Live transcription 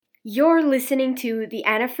You're listening to The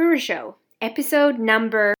Anna Fur Show, episode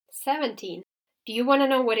number 17. Do you want to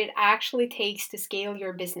know what it actually takes to scale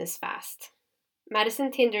your business fast?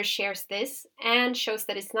 Madison Tinder shares this and shows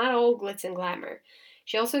that it's not all glitz and glamour.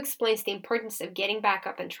 She also explains the importance of getting back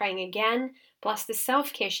up and trying again, plus the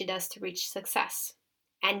self-care she does to reach success.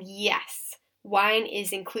 And yes, wine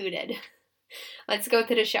is included. Let's go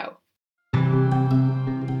to the show.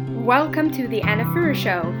 Welcome to the Anna Fur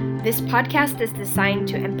Show. This podcast is designed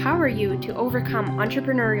to empower you to overcome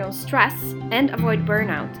entrepreneurial stress and avoid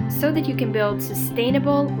burnout so that you can build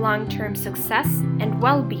sustainable long-term success and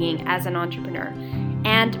well-being as an entrepreneur.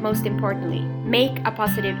 And most importantly, make a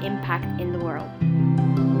positive impact in the world.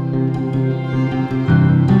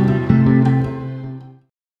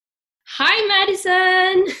 Hi,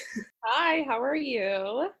 Madison. Hi, how are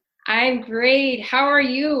you? I'm great. How are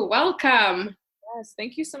you? Welcome. Yes,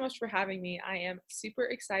 thank you so much for having me. I am super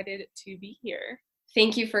excited to be here.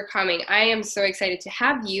 Thank you for coming. I am so excited to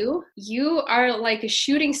have you. You are like a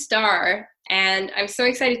shooting star, and I'm so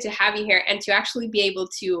excited to have you here and to actually be able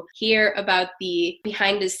to hear about the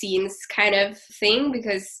behind the scenes kind of thing,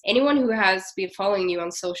 because anyone who has been following you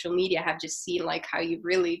on social media have just seen like how you've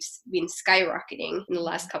really just been skyrocketing in the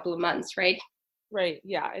last couple of months, right? Right,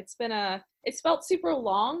 yeah, it's felt super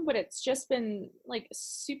long, but it's just been like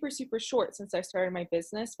super short since I started my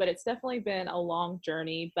business, but it's definitely been a long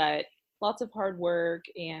journey, but lots of hard work,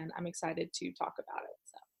 and I'm excited to talk about it.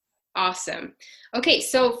 So. Awesome. Okay,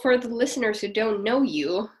 so for the listeners who don't know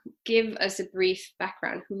you, give us a brief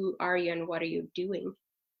background. Who are you and what are you doing?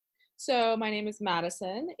 So my name is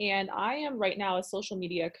Madison, and I am right now a social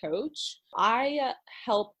media coach. I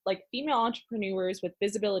help like female entrepreneurs with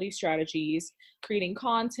visibility strategies, creating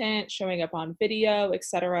content, showing up on video,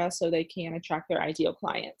 etc., so they can attract their ideal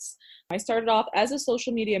clients. I started off as a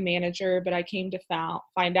social media manager, but I came to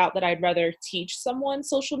find out that I'd rather teach someone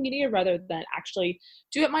social media rather than actually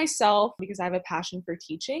do it myself because I have a passion for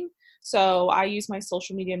teaching. So I use my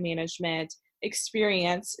social media management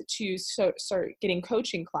experience to start getting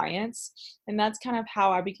coaching clients, and that's kind of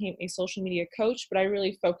how I became a social media coach. But I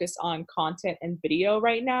really focus on content and video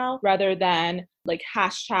right now rather than like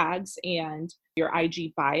hashtags and your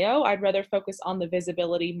IG bio. I'd rather focus on the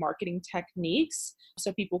visibility marketing techniques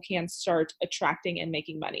so people can start attracting and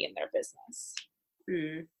making money in their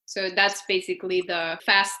business. So that's basically the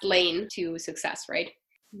fast lane to success, right?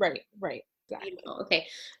 Right. Exactly. Okay.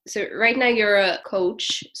 So right now you're a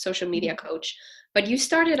coach, social media coach, but you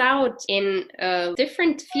started out in a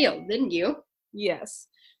different field, didn't you? Yes.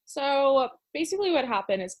 So basically what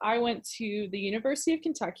happened is I went to the University of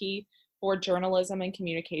Kentucky for journalism and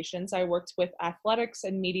communications. I worked with athletics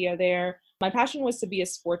and media there. My passion was to be a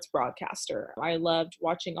sports broadcaster. I loved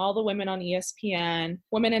watching all the women on ESPN.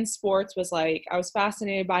 Women in sports was like, I was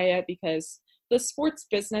fascinated by it because the sports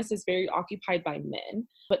business is very occupied by men,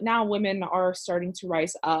 but now women are starting to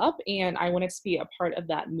rise up, and I wanted to be a part of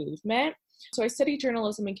that movement. So I studied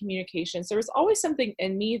journalism and communications. There was always something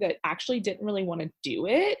in me that actually didn't really want to do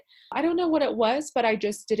it. I don't know what it was, but I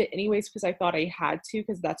just did it anyways because I thought I had to,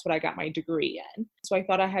 because that's what I got my degree in. So I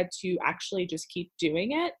thought I had to actually just keep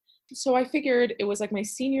doing it. So I figured it was like my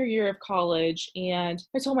senior year of college, and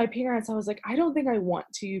I told my parents, I was like, I don't think I want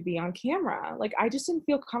to be on camera. Like, I just didn't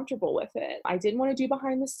feel comfortable with it. I didn't want to do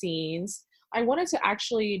behind the scenes. I wanted to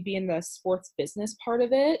actually be in the sports business part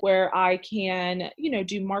of it where I can,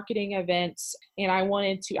 do marketing events, and I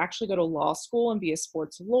wanted to actually go to law school and be a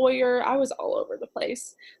sports lawyer. I was all over the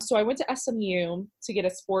place. So I went to SMU to get a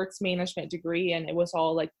sports management degree, and it was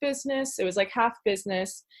all like business. It was like half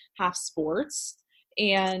business, half sports.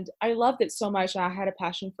 And I loved it so much. I had a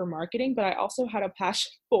passion for marketing, but I also had a passion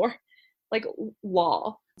for like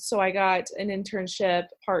law. So I got an internship,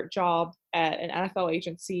 part job at an NFL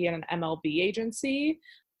agency and an MLB agency,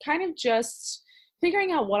 kind of just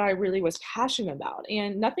figuring out what I really was passionate about.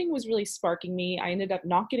 And nothing was really sparking me. I ended up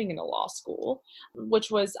not getting into law school,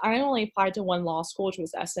 I only applied to one law school, which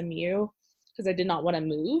was SMU, because I did not want to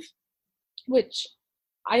move, which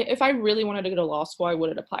if I really wanted to go to law school, I would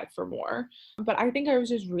have applied for more. But I think I was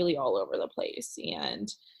just really all over the place. And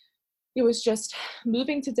it was just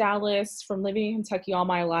moving to Dallas from living in Kentucky all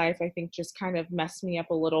my life, I think just kind of messed me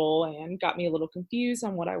up a little and got me a little confused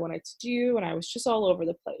on what I wanted to do. And I was just all over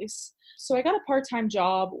the place. So I got a part-time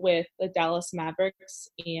job with the Dallas Mavericks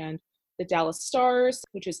and the Dallas Stars,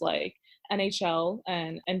 which is like NHL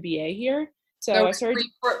and NBA here. So I started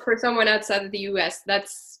for someone outside of the US,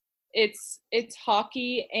 it's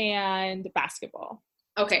hockey and basketball.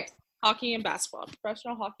 Okay. Hockey and basketball,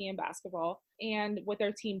 professional hockey and basketball, and with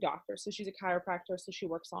their team doctor. So she's a chiropractor, so she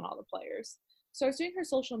works on all the players. So I was doing her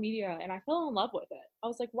social media, and I fell in love with it. I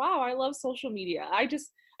was like, wow, I love social media. I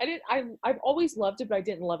I've always loved it, but I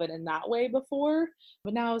didn't love it in that way before.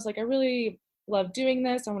 But now I was like, I really love doing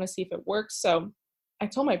this. I want to see if it works. So I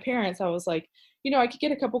told my parents, I was like, I could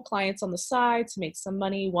get a couple clients on the side to make some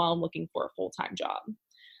money while I'm looking for a full-time job.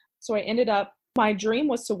 So my dream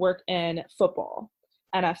was to work in football,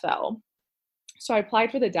 NFL. So I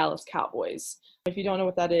applied for the Dallas Cowboys. If you don't know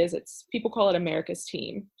what that is, people call it America's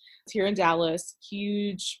team. It's here in Dallas,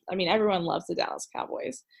 huge. I mean, everyone loves the Dallas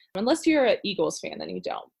Cowboys. Unless you're an Eagles fan, then you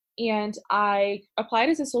don't. And I applied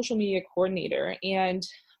as a social media coordinator, and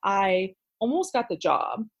I almost got the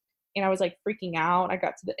job. And I was like freaking out. I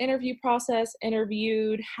got to the interview process, I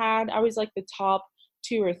was like the top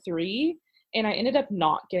 2 or 3, and I ended up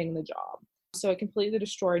not getting the job. So it completely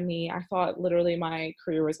destroyed me. I thought literally my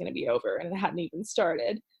career was going to be over, and it hadn't even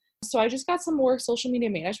started. So I just got some more social media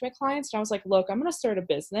management clients, and I was like, look, I'm going to start a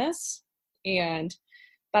business. And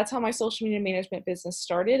that's how my social media management business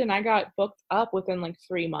started. And I got booked up within like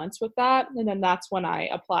 3 months with that. And then that's when I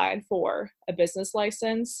applied for a business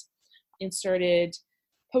license and started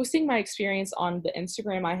posting my experience on the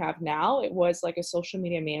Instagram I have now. It was like a social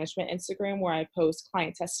media management Instagram where I post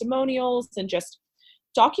client testimonials and just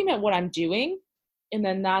document what I'm doing. And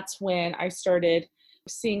then that's when I started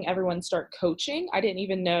seeing everyone start coaching. I didn't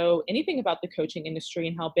even know anything about the coaching industry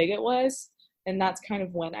and how big it was. And that's kind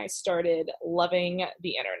of when I started loving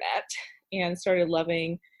the internet and started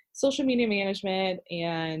loving social media management.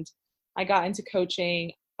 And I got into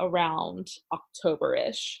coaching around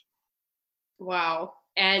October-ish. Wow.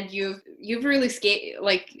 And you've really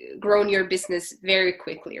grown your business very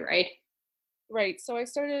quickly, right? Right. So I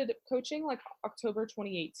started coaching like October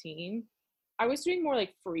 2018. I was doing more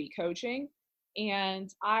like free coaching,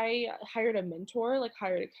 and I hired a mentor, like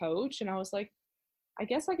hired a coach, and I was like, I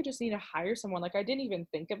guess I could just need to hire someone. Like I didn't even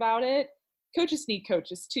think about it. Coaches need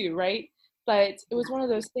coaches too, right? But it was one of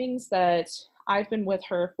those things that I've been with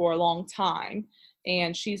her for a long time,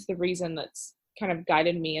 and she's the reason that's kind of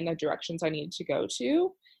guided me in the directions I needed to go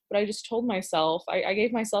to. But I just told myself, I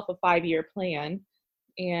gave myself a 5-year plan,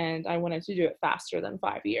 and I wanted to do it faster than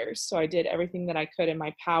 5 years. So I did everything that I could in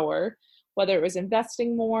my power, whether it was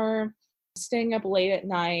investing more, staying up late at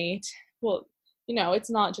night. Well, it's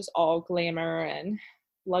not just all glamour and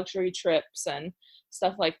luxury trips and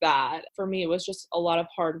stuff like that. For me, it was just a lot of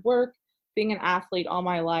hard work. Being an athlete all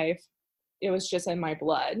my life, it was just in my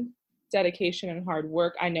blood. Dedication and hard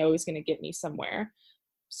work, I know, is going to get me somewhere.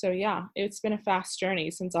 So yeah, it's been a fast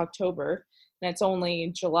journey since October, and it's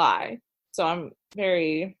only July. So I'm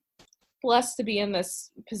very blessed to be in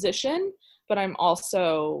this position, but I'm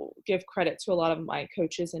also give credit to a lot of my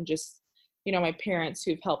coaches and just, my parents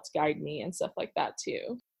who've helped guide me and stuff like that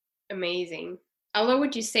too. Amazing. I love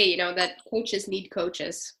what you say, that coaches need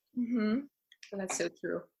coaches. Mm-hmm. That's so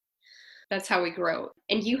true. That's how we grow.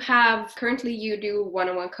 And currently you do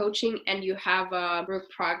one-on-one coaching, and you have a group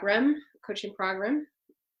coaching program.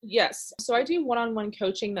 Yes. So I do one-on-one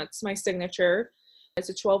coaching. That's my signature. It's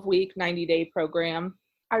a 12-week, 90-day program.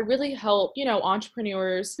 I really help,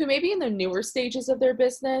 entrepreneurs who may be in the newer stages of their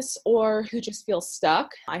business or who just feel stuck.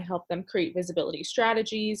 I help them create visibility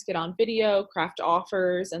strategies, get on video, craft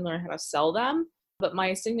offers, and learn how to sell them. But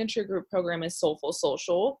my signature group program is Soulful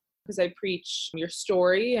Social, because I preach your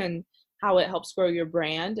story and how it helps grow your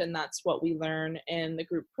brand. And that's what we learn in the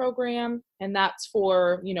group program. And that's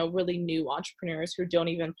for, really new entrepreneurs who don't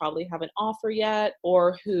even probably have an offer yet,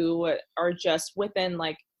 or who are just within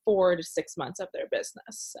like 4 to 6 months of their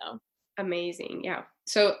business. So amazing. Yeah.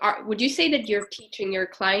 So would you say that you're teaching your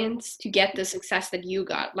clients to get the success that you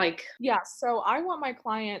got? Yeah. So I want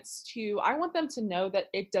them to know that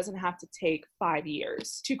it doesn't have to take 5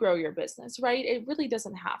 years to grow your business, right? It really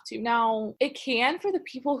doesn't have to. Now, it can for the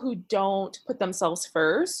people who don't put themselves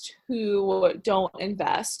first, who don't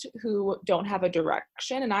invest, who don't have a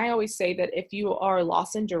direction. And I always say that if you are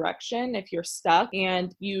lost in direction, if you're stuck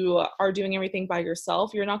and you are doing everything by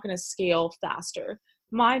yourself, you're not going to scale faster.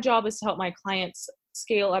 My job is to help my clients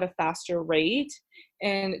scale at a faster rate,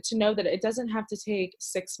 and to know that it doesn't have to take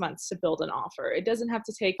 6 months to build an offer. It doesn't have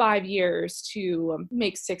to take 5 years to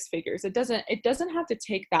make 6 figures. It doesn't have to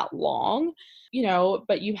take that long,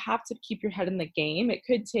 but you have to keep your head in the game. It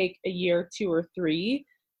could take a year, 2 or 3,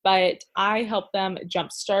 but I help them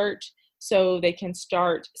jumpstart so they can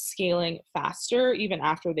start scaling faster even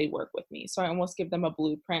after they work with me. So I almost give them a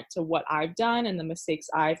blueprint to what I've done and the mistakes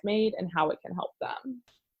I've made and how it can help them.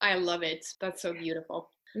 I love it. That's so beautiful.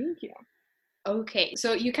 Thank you. Okay,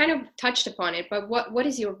 so you kind of touched upon it, but what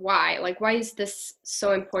is your why? Why is this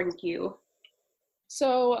so important to you?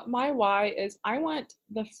 So my why is I want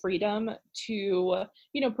the freedom to,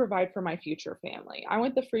 provide for my future family. I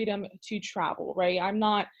want the freedom to travel, right?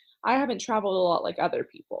 I haven't traveled a lot like other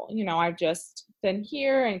people. I've just been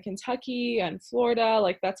here in Kentucky and Florida.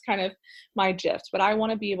 Like that's kind of my gift. But I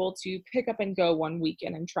want to be able to pick up and go one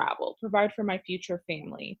weekend and travel, provide for my future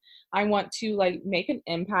family. I want to like make an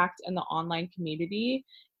impact in the online community.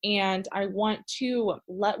 And I want to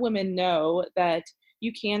let women know that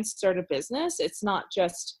you can start a business. It's not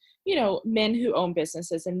just men who own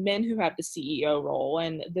businesses and men who have the CEO role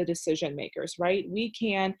and the decision makers, right? We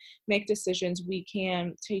can make decisions, we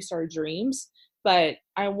can chase our dreams, but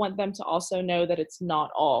I want them to also know that it's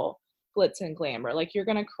not all glitz and glamour. Like you're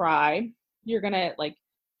going to cry, you're going to like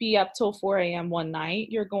be up till 4 a.m. one night,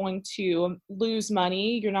 you're going to lose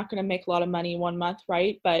money, you're not going to make a lot of money 1 month,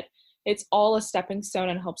 right? But it's all a stepping stone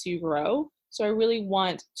and helps you grow. So I really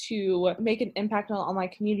want to make an impact on the online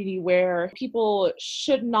community where people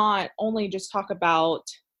should not only just talk about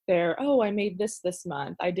I made this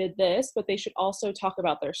month, I did this, but they should also talk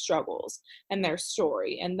about their struggles and their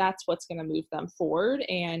story. And that's what's going to move them forward.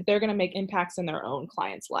 And they're going to make impacts in their own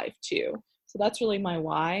client's life too. So that's really my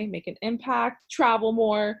why: make an impact, travel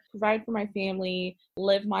more, provide for my family,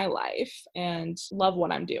 live my life, and love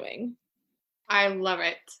what I'm doing. I love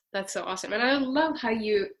it. That's so awesome. And I love how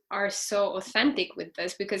you are so authentic with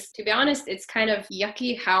this, because to be honest, it's kind of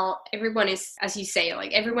yucky how everyone is, as you say,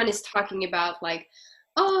 like everyone is talking about like,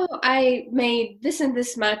 oh, I made this and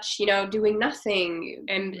this much, doing nothing.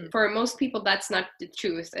 And for most people, that's not the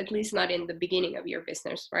truth, at least not in the beginning of your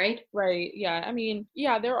business, right? Right. Yeah. I mean,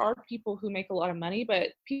 yeah, there are people who make a lot of money, but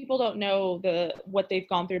people don't know what they've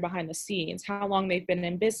gone through behind the scenes, how long they've been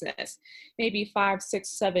in business, maybe 5, 6,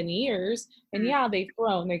 7 years. And yeah, they've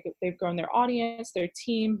grown. They've grown their audience, their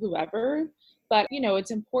team, whoever. But,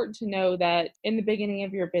 it's important to know that in the beginning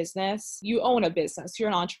of your business, you own a business, you're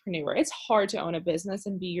an entrepreneur. It's hard to own a business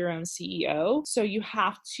and be your own CEO. So you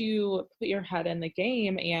have to put your head in the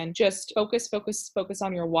game and just focus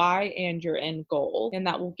on your why and your end goal. And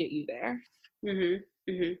that will get you there.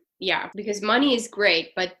 Mm-hmm. Mm-hmm. Yeah, because money is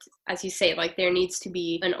great, but as you say, like there needs to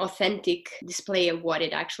be an authentic display of what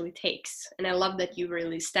it actually takes. And I love that you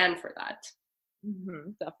really stand for that.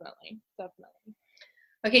 Mm-hmm. Definitely.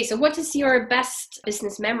 Okay, so what is your best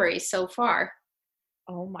business memory so far?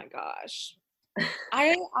 Oh my gosh.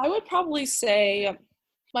 I would probably say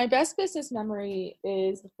my best business memory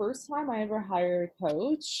is the first time I ever hired a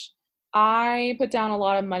coach. I put down a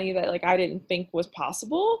lot of money that like I didn't think was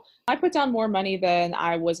possible. I put down more money than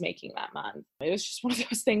I was making that month. It was just one of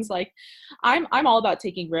those things like I'm all about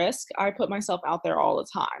taking risk. I put myself out there all the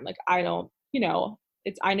time. Like I don't,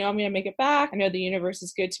 I know I'm going to make it back. I know the universe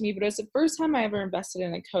is good to me, but it was the first time I ever invested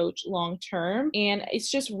in a coach long term. And it's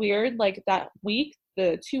just weird. Like that week,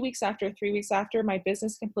 the 2 weeks after, 3 weeks after, my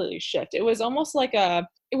business completely shifted. It was almost like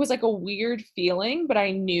it was like a weird feeling, but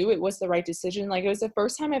I knew it was the right decision. Like it was the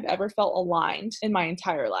first time I've ever felt aligned in my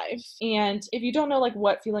entire life. And if you don't know like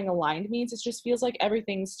what feeling aligned means, it just feels like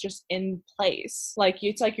everything's just in place. Like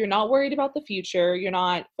it's like you're not worried about the future. You're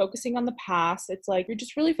not focusing on the past. It's like you're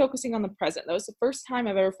just really focusing on the present. That was the first time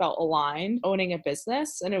I've ever felt aligned owning a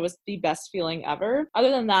business, and it was the best feeling ever. Other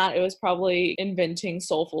than that, it was probably inventing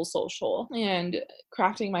Soulful Social and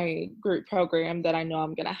crafting my group program that I know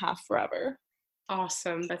I'm going to have forever.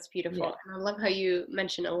 Awesome. That's beautiful. Yeah. And I love how you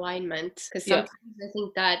mention alignment, because Yeah. sometimes I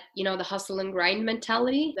think that, the hustle and grind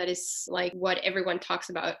mentality, that is like what everyone talks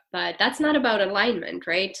about, but that's not about alignment,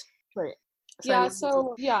 right? Right. So I Yeah, love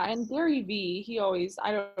so yeah, and Gary V, he always,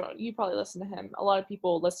 I don't know, you probably listen to him. A lot of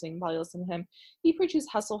people listening probably listen to him. He preaches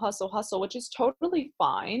hustle, hustle, hustle, which is totally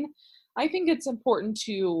fine. I think it's important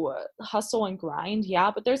to hustle and grind,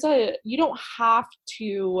 yeah, but you don't have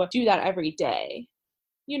to do that every day.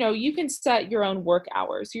 You can set your own work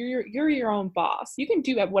hours. You're your own boss. You can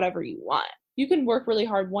do whatever you want. You can work really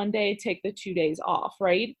hard one day, take the 2 days off,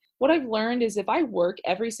 right? What I've learned is if I work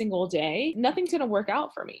every single day, nothing's going to work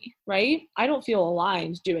out for me, right? I don't feel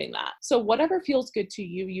aligned doing that. So whatever feels good to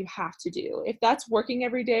you, you have to do. If that's working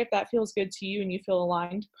every day, if that feels good to you and you feel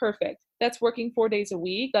aligned, perfect. That's working 4 days a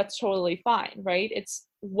week, that's totally fine, right? It's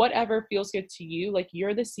whatever feels good to you. Like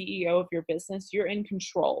you're the CEO of your business, you're in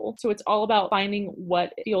control. So it's all about finding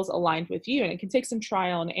what feels aligned with you. And it can take some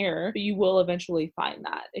trial and error, but you will eventually find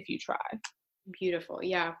that if you try. beautiful.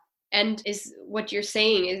 Yeah. And is what you're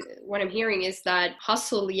saying, is what I'm hearing is that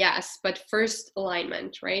hustle, yes, but first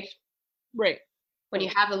alignment, right? Right. When you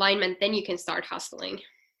have alignment, then you can start hustling.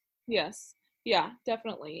 Yes. Yeah,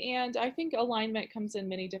 definitely. And I think alignment comes in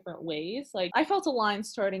many different ways. Like I felt aligned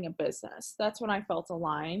starting a business. That's when I felt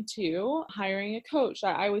aligned too. Hiring a coach,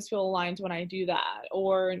 I always feel aligned when I do that.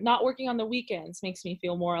 Or not working on the weekends makes me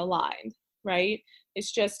feel more aligned. right?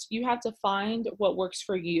 It's just you have to find what works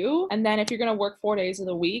for you. And then if you're going to work 4 days of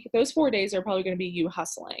the week, those 4 days are probably going to be you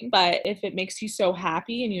hustling. But if it makes you so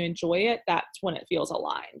happy and you enjoy it, that's when it feels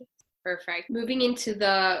aligned. Perfect. Moving into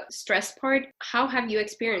the stress part, how have you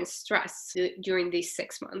experienced stress during these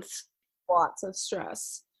 6 months? Lots of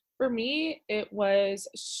stress. For me, it was,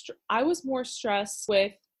 I was more stressed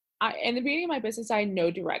with, in the beginning of my business, I had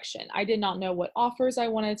no direction. I did not know what offers I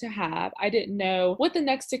wanted to have. I didn't know what the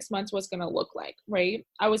next 6 months was going to look like, right?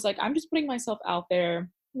 I was like, I'm just putting myself out there.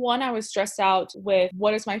 One, I was stressed out with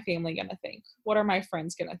what is my family going to think? What are my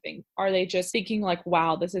friends going to think? Are they just thinking like,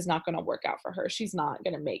 wow, this is not going to work out for her. She's not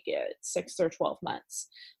going to make it 6 or 12 months.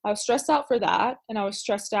 I was stressed out for that. And I was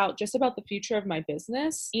stressed out just about the future of my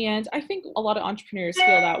business. And I think a lot of entrepreneurs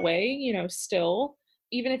feel that way, still,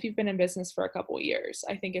 even if you've been in business for a couple of years.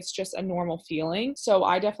 I think it's just a normal feeling. So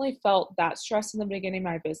I definitely felt that stress in the beginning of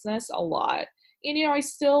my business a lot. And, I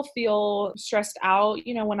still feel stressed out,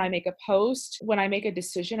 when I make a post, when I make a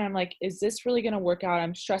decision, I'm like, is this really going to work out?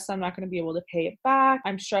 I'm stressed I'm not going to be able to pay it back.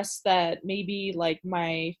 I'm stressed that maybe like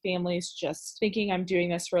my family's just thinking I'm doing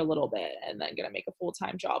this for a little bit and then going to make a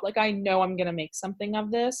full-time job. Like, I know I'm going to make something of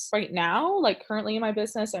this right now. Like currently in my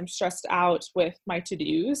business, I'm stressed out with my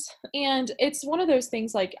to-dos. And it's one of those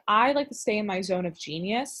things, like I like to stay in my zone of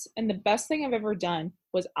genius. And the best thing I've ever done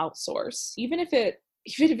was outsource, even if it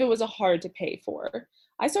was a hard to pay for.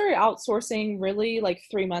 I started outsourcing really like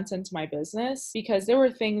 3 months into my business because there were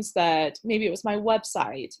things that maybe it was my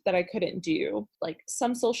website that I couldn't do, like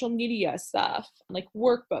some social media stuff, like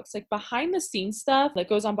workbooks, like behind the scenes stuff that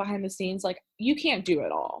goes on behind the scenes. Like you can't do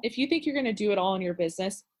it all. If you think you're going to do it all in your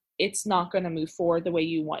business, it's not going to move forward the way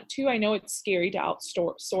you want to. I know it's scary to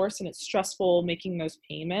outsource and it's stressful making those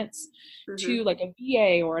payments to like a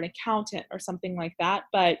VA or an accountant or something like that.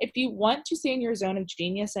 But if you want to stay in your zone of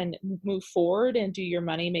genius and move forward and do your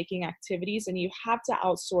money making activities, and you have to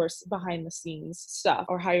outsource behind the scenes stuff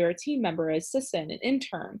or hire a team member, assistant, an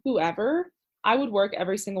intern, whoever. I would work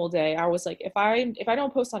every single day. I was like, if I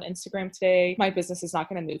don't post on Instagram today, my business is not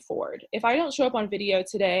going to move forward. If I don't show up on video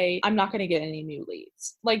today, I'm not going to get any new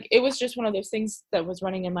leads. Like it was just one of those things that was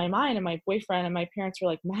running in my mind. And my boyfriend and my parents were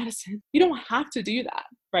like, Madison, you don't have to do that,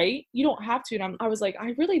 right? You don't have to. And I was like,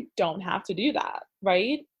 I really don't have to do that,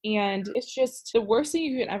 right? And it's just the worst thing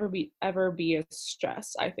you can ever be is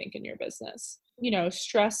stress, I think, in your business.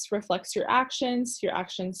 Stress reflects your actions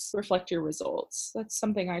reflect your results. That's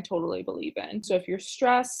something I totally believe in. So if you're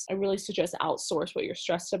stressed, I really suggest outsource what you're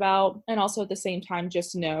stressed about. And also at the same time,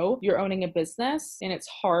 just know you're owning a business and it's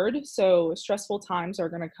hard. So stressful times are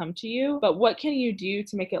going to come to you. But what can you do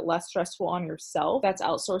to make it less stressful on yourself? That's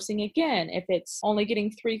outsourcing again. If it's only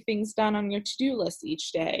getting 3 things done on your to-do list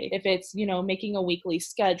each day, if it's, making a weekly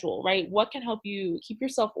schedule, right? What can help you keep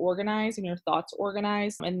yourself organized and your thoughts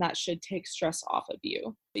organized? And that should take stress off of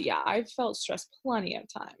you. But yeah, I've felt stressed plenty of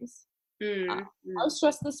times. I was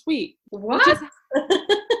stressed this week. What?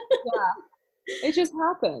 Yeah, it just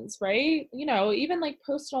happens, right? Even like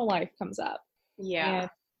personal life comes up. Yeah. And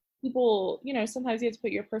people, sometimes you have to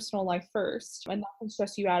put your personal life first, and that can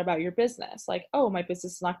stress you out about your business. Like, oh, my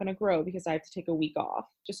business is not going to grow because I have to take a week off.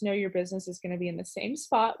 Just know your business is going to be in the same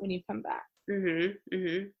spot when you come back.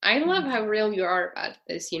 I love how real you are about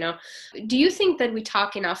this. Do you think that we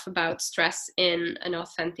talk enough about stress in an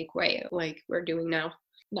authentic way, like we're doing now?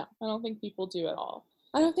 No, I don't think people do at all.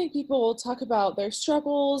 I don't think people talk about their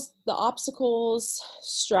struggles, the obstacles,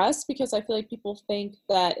 stress, because I feel like people think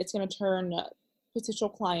that it's going to turn potential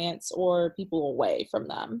clients or people away from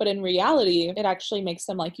them. But in reality, it actually makes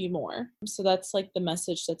them like you more. So that's like the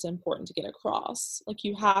message that's important to get across. Like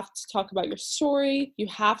you have to talk about your story. You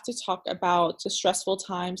have to talk about the stressful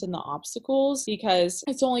times and the obstacles because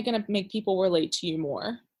it's only going to make people relate to you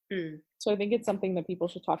more. So I think it's something that people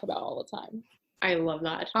should talk about all the time. I love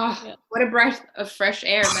that. Oh, yeah. What a breath of fresh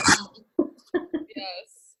air.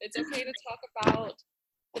 Yes, it's okay to talk about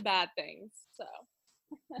the bad things. So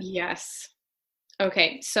yes.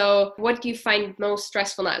 Okay, so what do you find most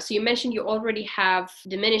stressful now? So you mentioned you already have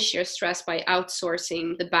diminished your stress by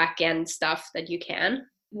outsourcing the back end stuff that you can.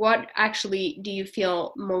 What actually do you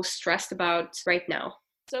feel most stressed about right now?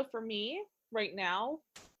 So for me, right now,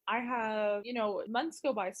 I have, months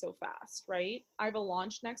go by so fast, right? I have a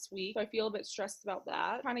launch next week. So I feel a bit stressed about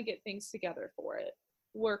that, trying to get things together for it.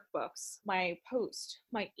 Workbooks, my post,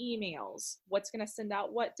 my emails, what's going to send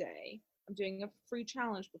out what day. I'm doing a free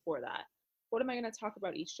challenge before that. What am I going to talk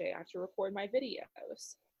about each day? I have to record my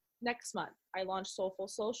videos. Next month, I launch Soulful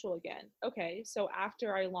Social again. Okay, so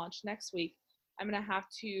after I launch next week, I'm going to have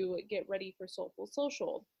to get ready for Soulful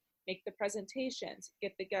Social, make the presentations,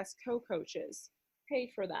 get the guest co-coaches,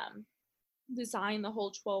 pay for them. design the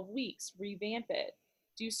whole 12 weeks, revamp it,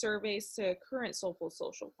 do surveys to current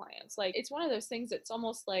social clients. Like, it's one of those things that's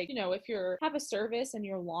almost like, if you have a service and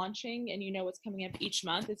you're launching and you know what's coming up each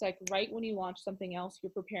month, it's like right when you launch something else,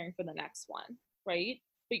 you're preparing for the next one, right?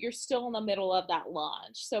 But you're still in the middle of that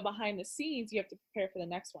launch. So behind the scenes, you have to prepare for the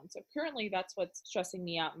next one. So currently that's what's stressing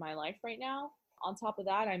me out in my life right now. On top of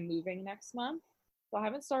that, I'm moving next month. So I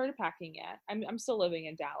haven't started packing yet. I'm still living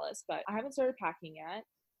in Dallas, but I haven't started packing yet.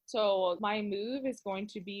 So my move is going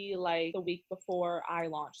to be like the week before I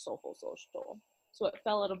launch Soulful Social. So it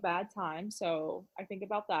fell at a bad time. So I think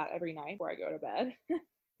about that every night before I go to bed.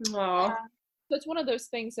 Wow. So it's one of those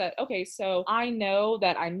things that, okay, so I know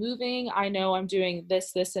that I'm moving. I know I'm doing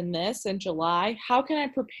this, this, and this in July. How can I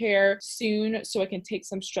prepare soon so I can take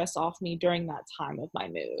some stress off me during that time of my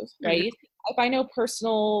move, right? If I know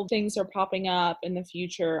personal things are popping up in the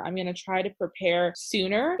future, I'm going to try to prepare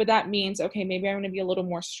sooner. But that means, okay, maybe I'm going to be a little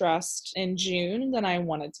more stressed in June than I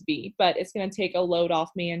wanted to be. But it's going to take a load off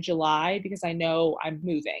me in July because I know I'm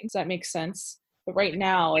moving. Does that make sense? But right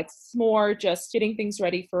now, it's more just getting things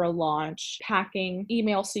ready for a launch, packing,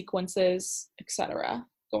 email sequences, etc.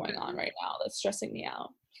 going on right now. That's stressing me out.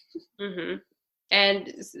 Mm-hmm. And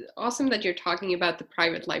it's awesome that you're talking about the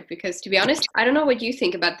private life, because to be honest, I don't know what you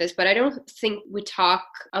think about this, but I don't think we talk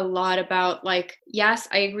a lot about, like, yes,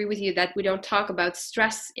 I agree with you that we don't talk about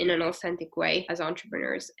stress in an authentic way as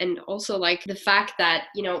entrepreneurs. And also like the fact that,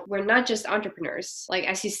 we're not just entrepreneurs. Like,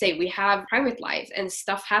 as you say, we have private life and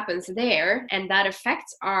stuff happens there, and that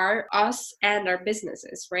affects us and our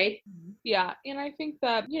businesses, right? Yeah. And I think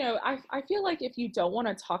that, I feel like if you don't want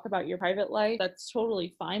to talk about your private life, that's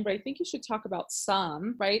totally fine. But I think you should talk about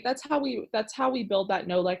some, right? That's how we build that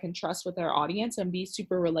know, like, and trust with our audience and be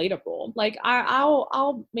super relatable. Like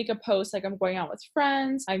I'll make a post like I'm going out with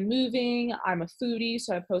friends, I'm moving, I'm a foodie,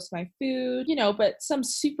 so I post my food, but some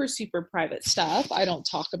super, super private stuff I don't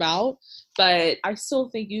talk about. But I still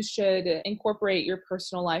think you should incorporate your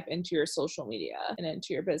personal life into your social media and into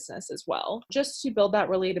your business as well, just to build that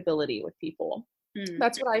relatability with people.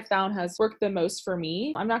 That's what I found has worked the most for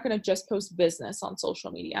me. I'm not going to just post business on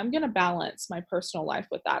social media. I'm going to balance my personal life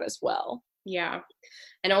with that as well. Yeah.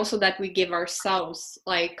 And also that we give ourselves,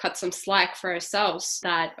 like, cut some slack for ourselves,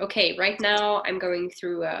 that, okay, right now I'm going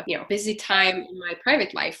through a, busy time in my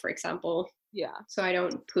private life, for example. Yeah. So I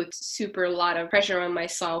don't put super a lot of pressure on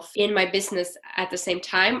myself in my business at the same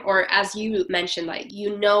time. Or as you mentioned, like,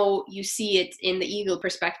 you see it in the ego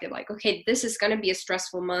perspective, like, okay, this is going to be a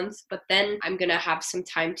stressful month, but then I'm going to have some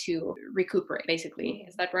time to recuperate, basically.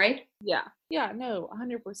 Is that right? Yeah. Yeah, no,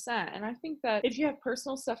 100%. And I think that if you have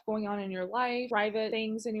personal stuff going on in your life, private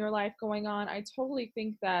things in your life going on, I totally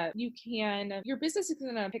think that your business is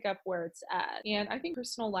going to pick up where it's at. And I think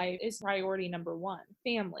personal life is priority number one.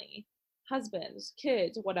 Family, husbands,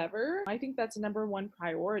 kids, whatever. I think that's number one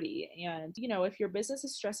priority. And, if your business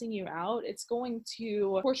is stressing you out, it's going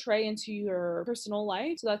to portray into your personal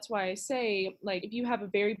life. So that's why I say, like, if you have a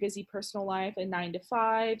very busy personal life, a 9 to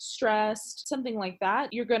 5, stressed, something like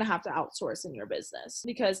that, you're going to have to outsource in your business,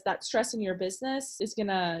 because that stress in your business is going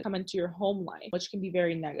to come into your home life, which can be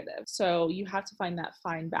very negative. So you have to find that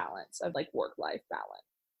fine balance of, like, work-life balance.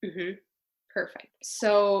 Mm-hmm. Perfect.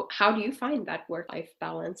 So how do you find that work-life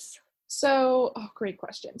balance? So, great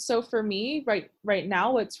question. So for me, right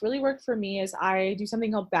now, what's really worked for me is I do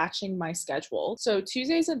something called batching my schedule. So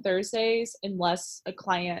Tuesdays and Thursdays, unless a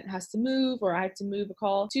client has to move or I have to move a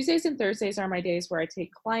call, Tuesdays and Thursdays are my days where I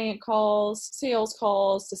take client calls, sales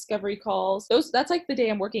calls, discovery calls. That's like the day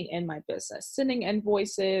I'm working in my business, sending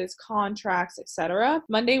invoices, contracts, etc.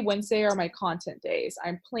 Monday, Wednesday are my content days.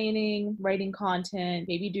 I'm planning, writing content,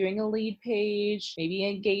 maybe doing a lead page, maybe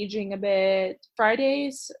engaging a bit.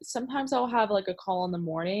 Fridays, sometimes I'll have like a call in the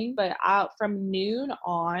morning, but out from noon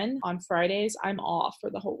on Fridays, I'm off for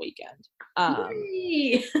the whole weekend.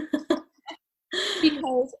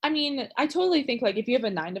 Because I totally think, like, if you have a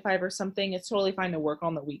 9 to 5 or something, it's totally fine to work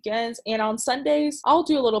on the weekends. And on Sundays, I'll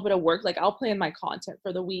do a little bit of work. Like, I'll plan my content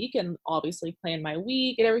for the week and obviously plan my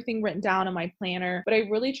week, get everything written down in my planner. But I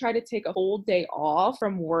really try to take a whole day off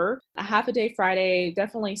from work, a half a day Friday,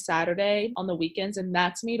 definitely Saturday on the weekends. And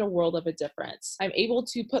that's made a world of a difference. I'm able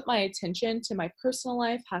to put my attention to my personal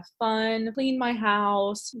life, have fun, clean my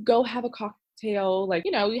house, go have a cocktail. Like,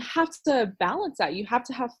 you have to balance that. You have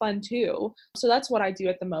to have fun too. So that's what I do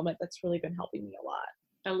at the moment. That's really been helping me a lot.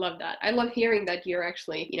 I love that. I love hearing that you're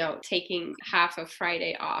actually, taking half of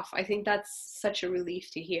Friday off. I think that's such a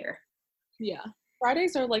relief to hear. Yeah.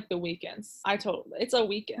 Fridays are like the weekends. It's a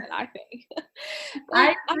weekend, I think.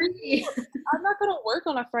 I agree. I'm not going to work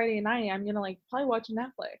on a Friday night. I'm going to, like, probably watch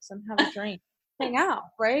Netflix and have a drink. hang out,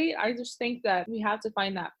 right? I just think that we have to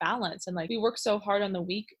find that balance. And like, we work so hard on the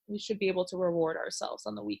week, we should be able to reward ourselves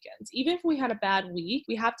on the weekends. Even if we had a bad week,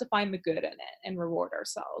 we have to find the good in it and reward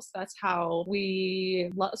ourselves. That's how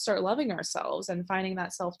we start loving ourselves and finding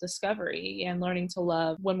that self-discovery and learning to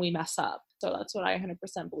love when we mess up. So that's what I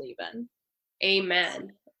 100% believe in.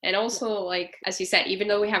 Amen. And also, like, as you said, even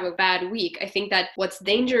though we have a bad week, I think that what's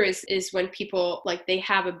dangerous is when people, like, they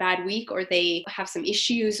have a bad week or they have some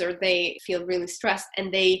issues or they feel really stressed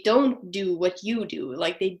and they don't do what you do.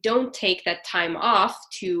 Like, they don't take that time off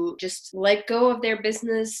to just let go of their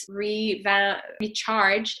business,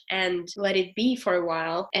 recharge and let it be for a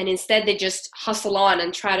while. And instead they just hustle on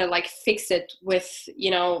and try to like fix it with,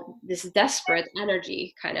 this desperate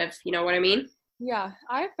energy kind of, you know what I mean? Yeah,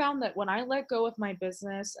 I found that when I let go of my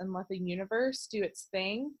business and let the universe do its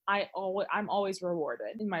thing, I'm always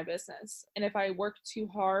rewarded in my business. And if I work too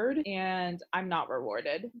hard and I'm not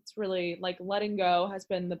rewarded, it's really like letting go has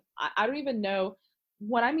been I don't even know.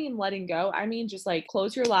 When I mean letting go, I mean just like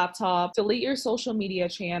close your laptop, delete your social media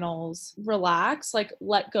channels, relax, like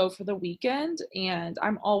let go for the weekend. And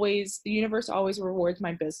the universe always rewards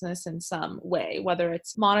my business in some way, whether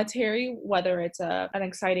it's monetary, whether it's an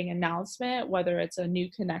exciting announcement, whether it's a new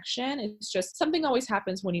connection. It's just something always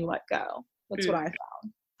happens when you let go. That's what I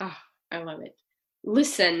found. Oh, I love it.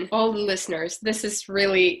 Listen, all the listeners, this is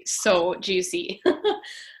really so juicy.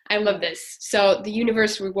 I love this. So the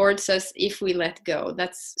universe rewards us if we let go.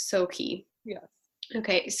 That's so key. Yes.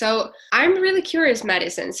 Okay, so I'm really curious,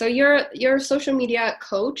 Madison. So you're a social media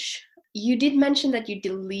coach. You did mention that you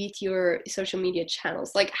delete your social media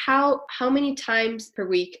channels. Like how many times per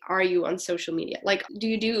week are you on social media? Like, do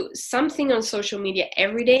you do something on social media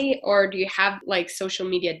every day, or do you have like social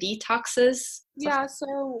media detoxes? Yeah,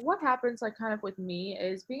 so what happens like kind of with me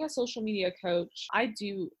is being a social media coach, I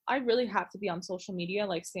really have to be on social media,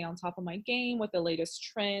 like stay on top of my game with the latest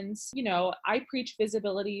trends. I preach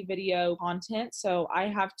visibility video content, so I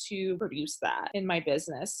have to produce that in my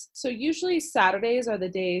business. So usually Saturdays are the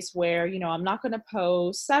days where, I'm not going to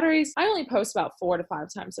post. Saturdays, I only post about 4 to 5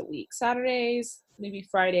 times a week. Saturdays, maybe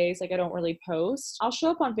Fridays, like I don't really post. I'll show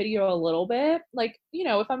up on video a little bit. Like,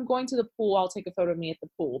 if I'm going to the pool, I'll take a photo of me at the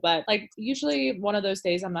pool. But like usually one of those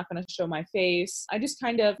days, I'm not going to show my face. I just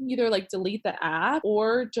kind of either like delete the app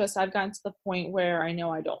or just I've gotten to the point where I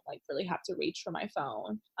know I don't like really have to reach for my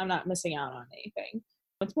phone. I'm not missing out on anything.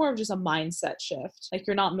 It's more of just a mindset shift. Like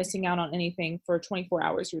you're not missing out on anything for 24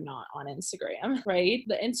 hours. You're not on Instagram, right?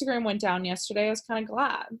 The Instagram went down yesterday. I was kind of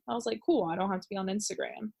glad. I was like, cool, I don't have to be on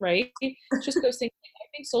Instagram, right? Just those things. I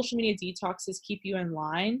think social media detoxes keep you in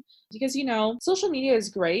line because, social media is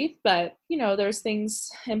great, but, there's things,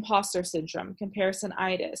 imposter syndrome,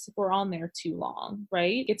 comparisonitis, if we're on there too long,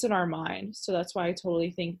 right? It's in our mind. So that's why I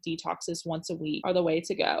totally think detoxes once a week are the way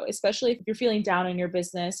to go, especially if you're feeling down in your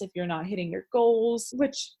business, if you're not hitting your goals,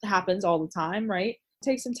 which happens all the time, right?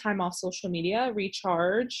 Take some time off social media,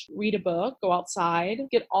 recharge, read a book, go outside,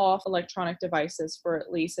 get off electronic devices for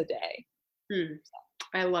at least a day.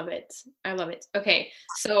 I love it. I love it. Okay,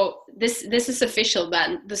 so this is official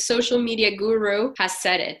then. The social media guru has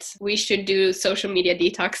said it. We should do social media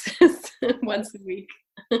detoxes once a week.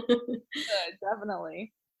 Good,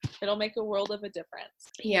 definitely. It'll make a world of a difference.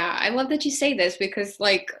 Yeah, I love that you say this because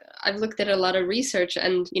like I've looked at a lot of research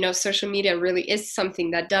and social media really is something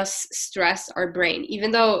that does stress our brain. Even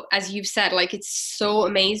though, as you've said, like it's so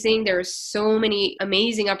amazing. There are so many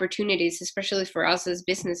amazing opportunities, especially for us as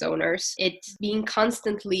business owners. It's being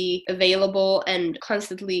constantly available and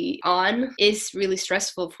constantly on is really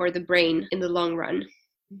stressful for the brain in the long run.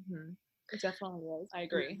 Mm-hmm. It definitely is. I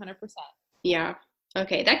agree, 100%. Yeah.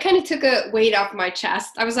 Okay, that kind of took a weight off my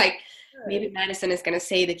chest. I was like, maybe Madison is going to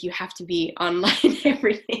say that you have to be online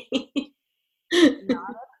every day.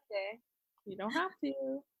 Not every day. You don't have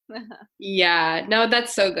to. Yeah, no,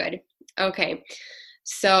 that's so good. Okay,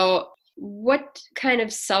 so what kind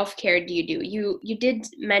of self-care do you do? You did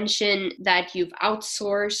mention that you've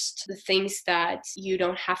outsourced the things that you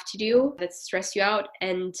don't have to do that stress you out.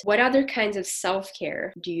 And what other kinds of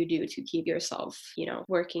self-care do you do to keep yourself,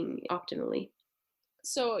 working optimally?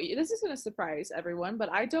 So this is going to surprise everyone,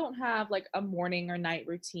 but I don't have like a morning or night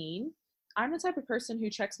routine. I'm the type of person who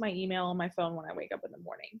checks my email on my phone when I wake up in the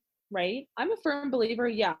morning, right? I'm a firm believer,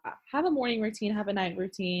 yeah, have a morning routine, have a night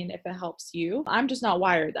routine if it helps you. I'm just not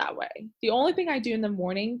wired that way. The only thing I do in the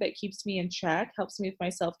morning that keeps me in check, helps me with my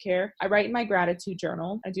self-care, I write in my gratitude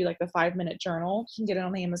journal. I do like the 5-minute journal. You can get it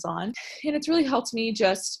on Amazon. And it's really helped me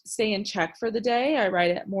just stay in check for the day. I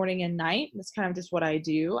write it morning and night. That's kind of just what I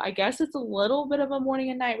do. I guess it's a little bit of a morning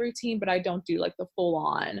and night routine, but I don't do like the full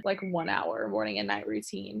on, like 1 hour morning and night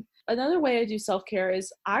routine. Another way I do self-care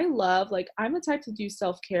is I'm the type to do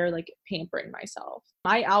self-care, like pampering myself.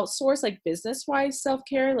 I outsource like business-wise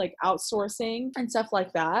self-care, like outsourcing and stuff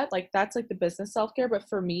like that. Like that's like the business self-care. But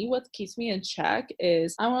for me, what keeps me in check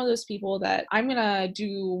is I'm one of those people that I'm going to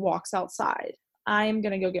do walks outside. I'm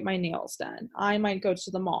going to go get my nails done. I might go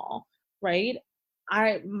to the mall, right?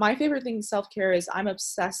 My favorite thing self-care is I'm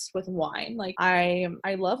obsessed with wine. Like I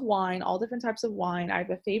love wine, all different types of wine. I have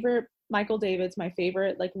a favorite Michael David's, my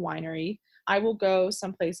favorite like winery. I will go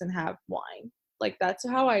someplace and have wine. Like that's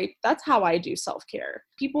how I do self-care.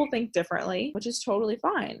 People think differently, which is totally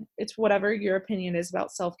fine. It's whatever your opinion is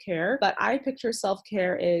about self-care, but I picture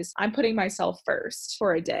self-care is I'm putting myself first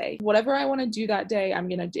for a day. Whatever I want to do that day, I'm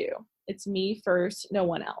going to do. It's me first, no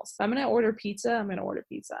one else. If I'm going to order pizza, I'm going to order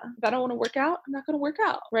pizza. If I don't want to work out, I'm not going to work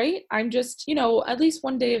out, right? I'm just, at least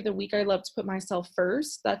one day of the week, I love to put myself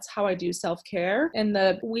first. That's how I do self-care. And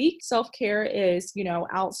the week self-care is,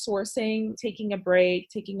 outsourcing, taking a break,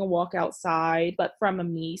 taking a walk outside. But from a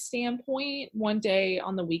me standpoint, one day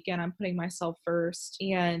on the weekend, I'm putting myself first.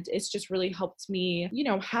 And it's just really helped me,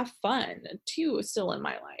 have fun too, still in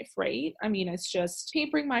my life, right? I mean, it's just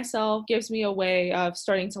pampering myself gives me a way of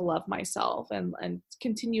starting to love myself and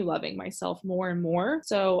continue loving myself more and more.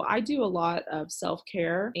 So I do a lot of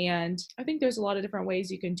self-care, and I think there's a lot of different ways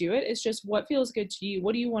you can do it. It's just what feels good to you.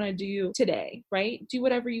 What do you want to do today, right? Do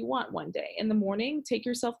whatever you want one day. In the morning, take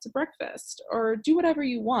yourself to breakfast or do whatever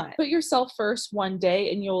you want. Put yourself first one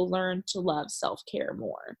day and you'll learn to love self-care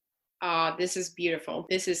more. This is beautiful.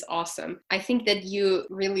 This is awesome. I think that you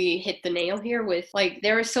really hit the nail here with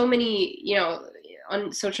there are so many,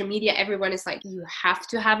 on social media, everyone is like, you have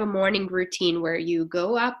to have a morning routine where you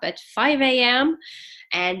go up at 5 a.m.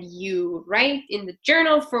 and you write in the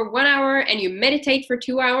journal for 1 hour and you meditate for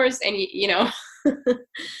 2 hours and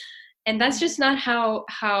and that's just not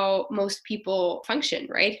how most people function,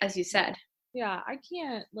 right? As you said. Yeah, I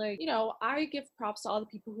can't I give props to all the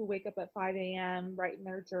people who wake up at 5 a.m., write in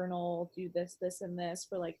their journal, do this, and this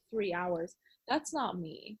for 3 hours. That's not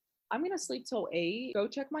me. I'm going to sleep till 8, go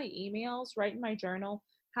check my emails, write in my journal,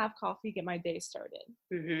 have coffee, get my day started.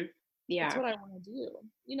 Mm-hmm. Yeah. That's what I want to do.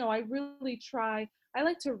 I really try. I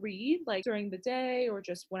like to read during the day or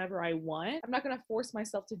just whenever I want. I'm not going to force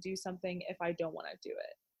myself to do something if I don't want to do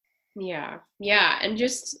it. Yeah. And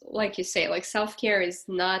just like you say, self-care is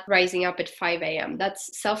not rising up at 5 a.m.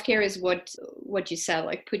 That's self-care is what you said,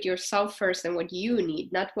 put yourself first and what you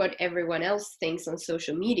need, not what everyone else thinks on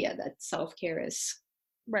social media that self-care is.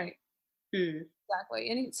 Right. Exactly.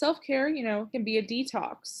 And self-care, can be a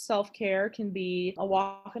detox. Self-care can be a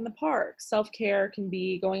walk in the park. Self-care can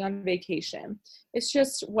be going on vacation. It's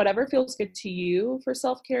just whatever feels good to you for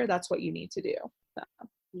self-care, that's what you need to do. So.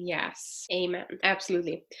 Yes, amen.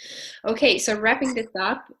 Absolutely. Okay, so wrapping this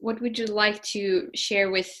up, what would you like to share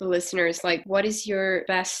with the listeners? What is your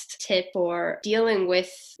best tip for dealing with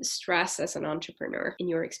stress as an entrepreneur in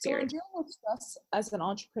your experience? So dealing with stress as an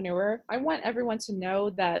entrepreneur, I want everyone to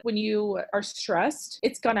know that when you are stressed,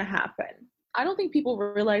 it's going to happen. I don't think people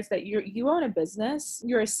realize that you own a business,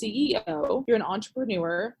 you're a CEO, you're an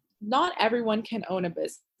entrepreneur. Not everyone can own a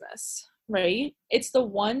business. Right? It's the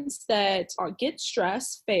ones that get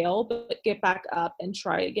stressed, fail, but get back up and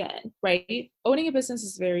try again, right? Owning a business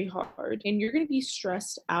is very hard and you're going to be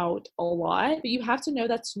stressed out a lot, but you have to know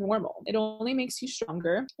that's normal. It only makes you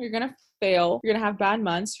stronger. You're going to fail. You're going to have bad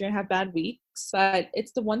months. You're going to have bad weeks, but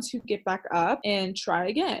it's the ones who get back up and try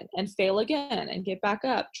again and fail again and get back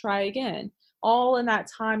up, try again. All in that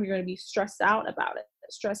time, you're going to be stressed out about it.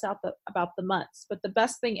 Stress out about the months. But the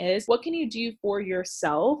best thing is, what can you do for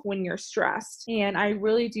yourself when you're stressed? And I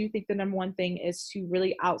really do think the number one thing is to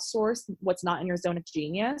really outsource what's not in your zone of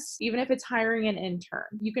genius. Even if it's hiring an intern,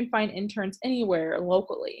 you can find interns anywhere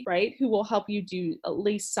locally, right? Who will help you do at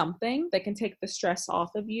least something that can take the stress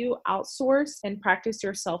off of you. Outsource and practice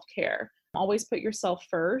your self-care. Always put yourself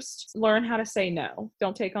first. Learn how to say no.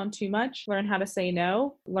 Don't take on too much. Learn how to say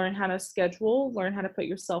no. Learn how to schedule. Learn how to put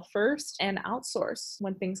yourself first and outsource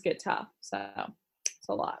when things get tough. So it's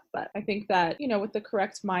a lot. But I think that, with the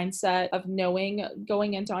correct mindset of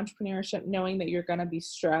going into entrepreneurship, knowing that you're going to be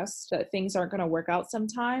stressed, that things aren't going to work out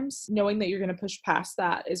sometimes, knowing that you're going to push past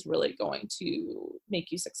that is really going to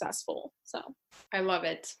make you successful. So I love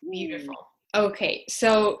it. Beautiful. Okay,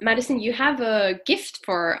 so Madison, you have a gift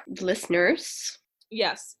for listeners.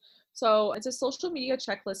 Yes. So it's a social media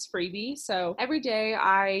checklist freebie. So every day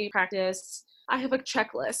I practice I have a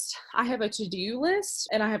checklist. I have a to-do list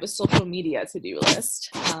and I have a social media to-do list.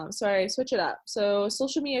 So I switch it up. So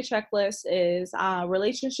social media checklist is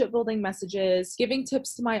relationship building messages, giving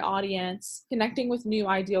tips to my audience, connecting with new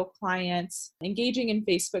ideal clients, engaging in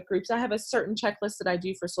Facebook groups. I have a certain checklist that I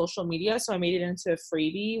do for social media. So I made it into a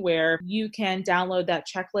freebie where you can download that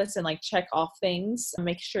checklist and like check off things and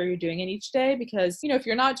make sure you're doing it each day. Because, you know, if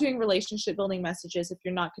you're not doing relationship building messages, if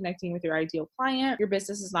you're not connecting with your ideal client, your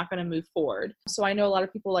business is not going to move forward. So I know a lot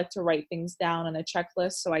of people like to write things down on a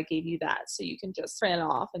checklist. So I gave you that so you can just print it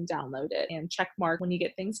off and download it and check mark when you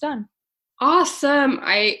get things done. Awesome.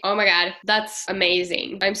 Oh my God, that's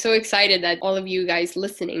amazing. I'm so excited that all of you guys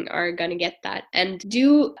listening are going to get that. And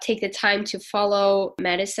do take the time to follow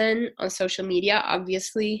Madison on social media.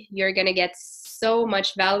 Obviously, you're going to get so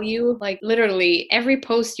much value. Like literally every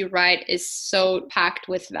post you write is so packed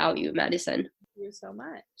with value, Madison. Thank you so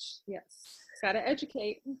much. Yes. Gotta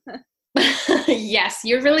educate. Yes,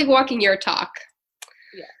 you're really walking your talk.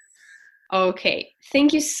 Yes. Okay.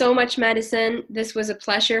 Thank you so much, Madison. This was a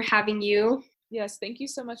pleasure having you. Yes, thank you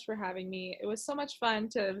so much for having me. It was so much fun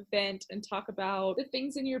to vent and talk about the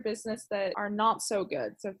things in your business that are not so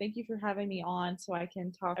good. So thank you for having me on so I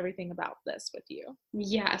can talk everything about this with you.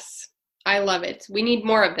 Yes, I love it. We need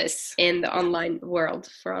more of this in the online world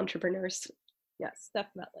for entrepreneurs. Yes,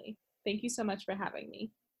 definitely. Thank you so much for having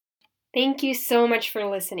me. Thank you so much for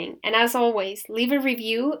listening. And as always, leave a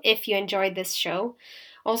review if you enjoyed this show.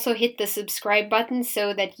 Also hit the subscribe button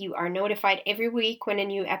so that you are notified every week when a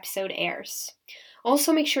new episode airs.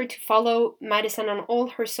 Also make sure to follow Madison on all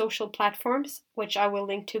her social platforms, which I will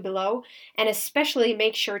link to below, and especially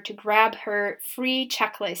make sure to grab her free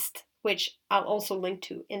checklist, which I'll also link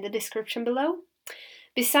to in the description below.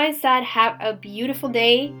 Besides that, have a beautiful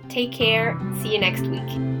day, take care, see you next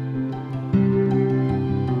week.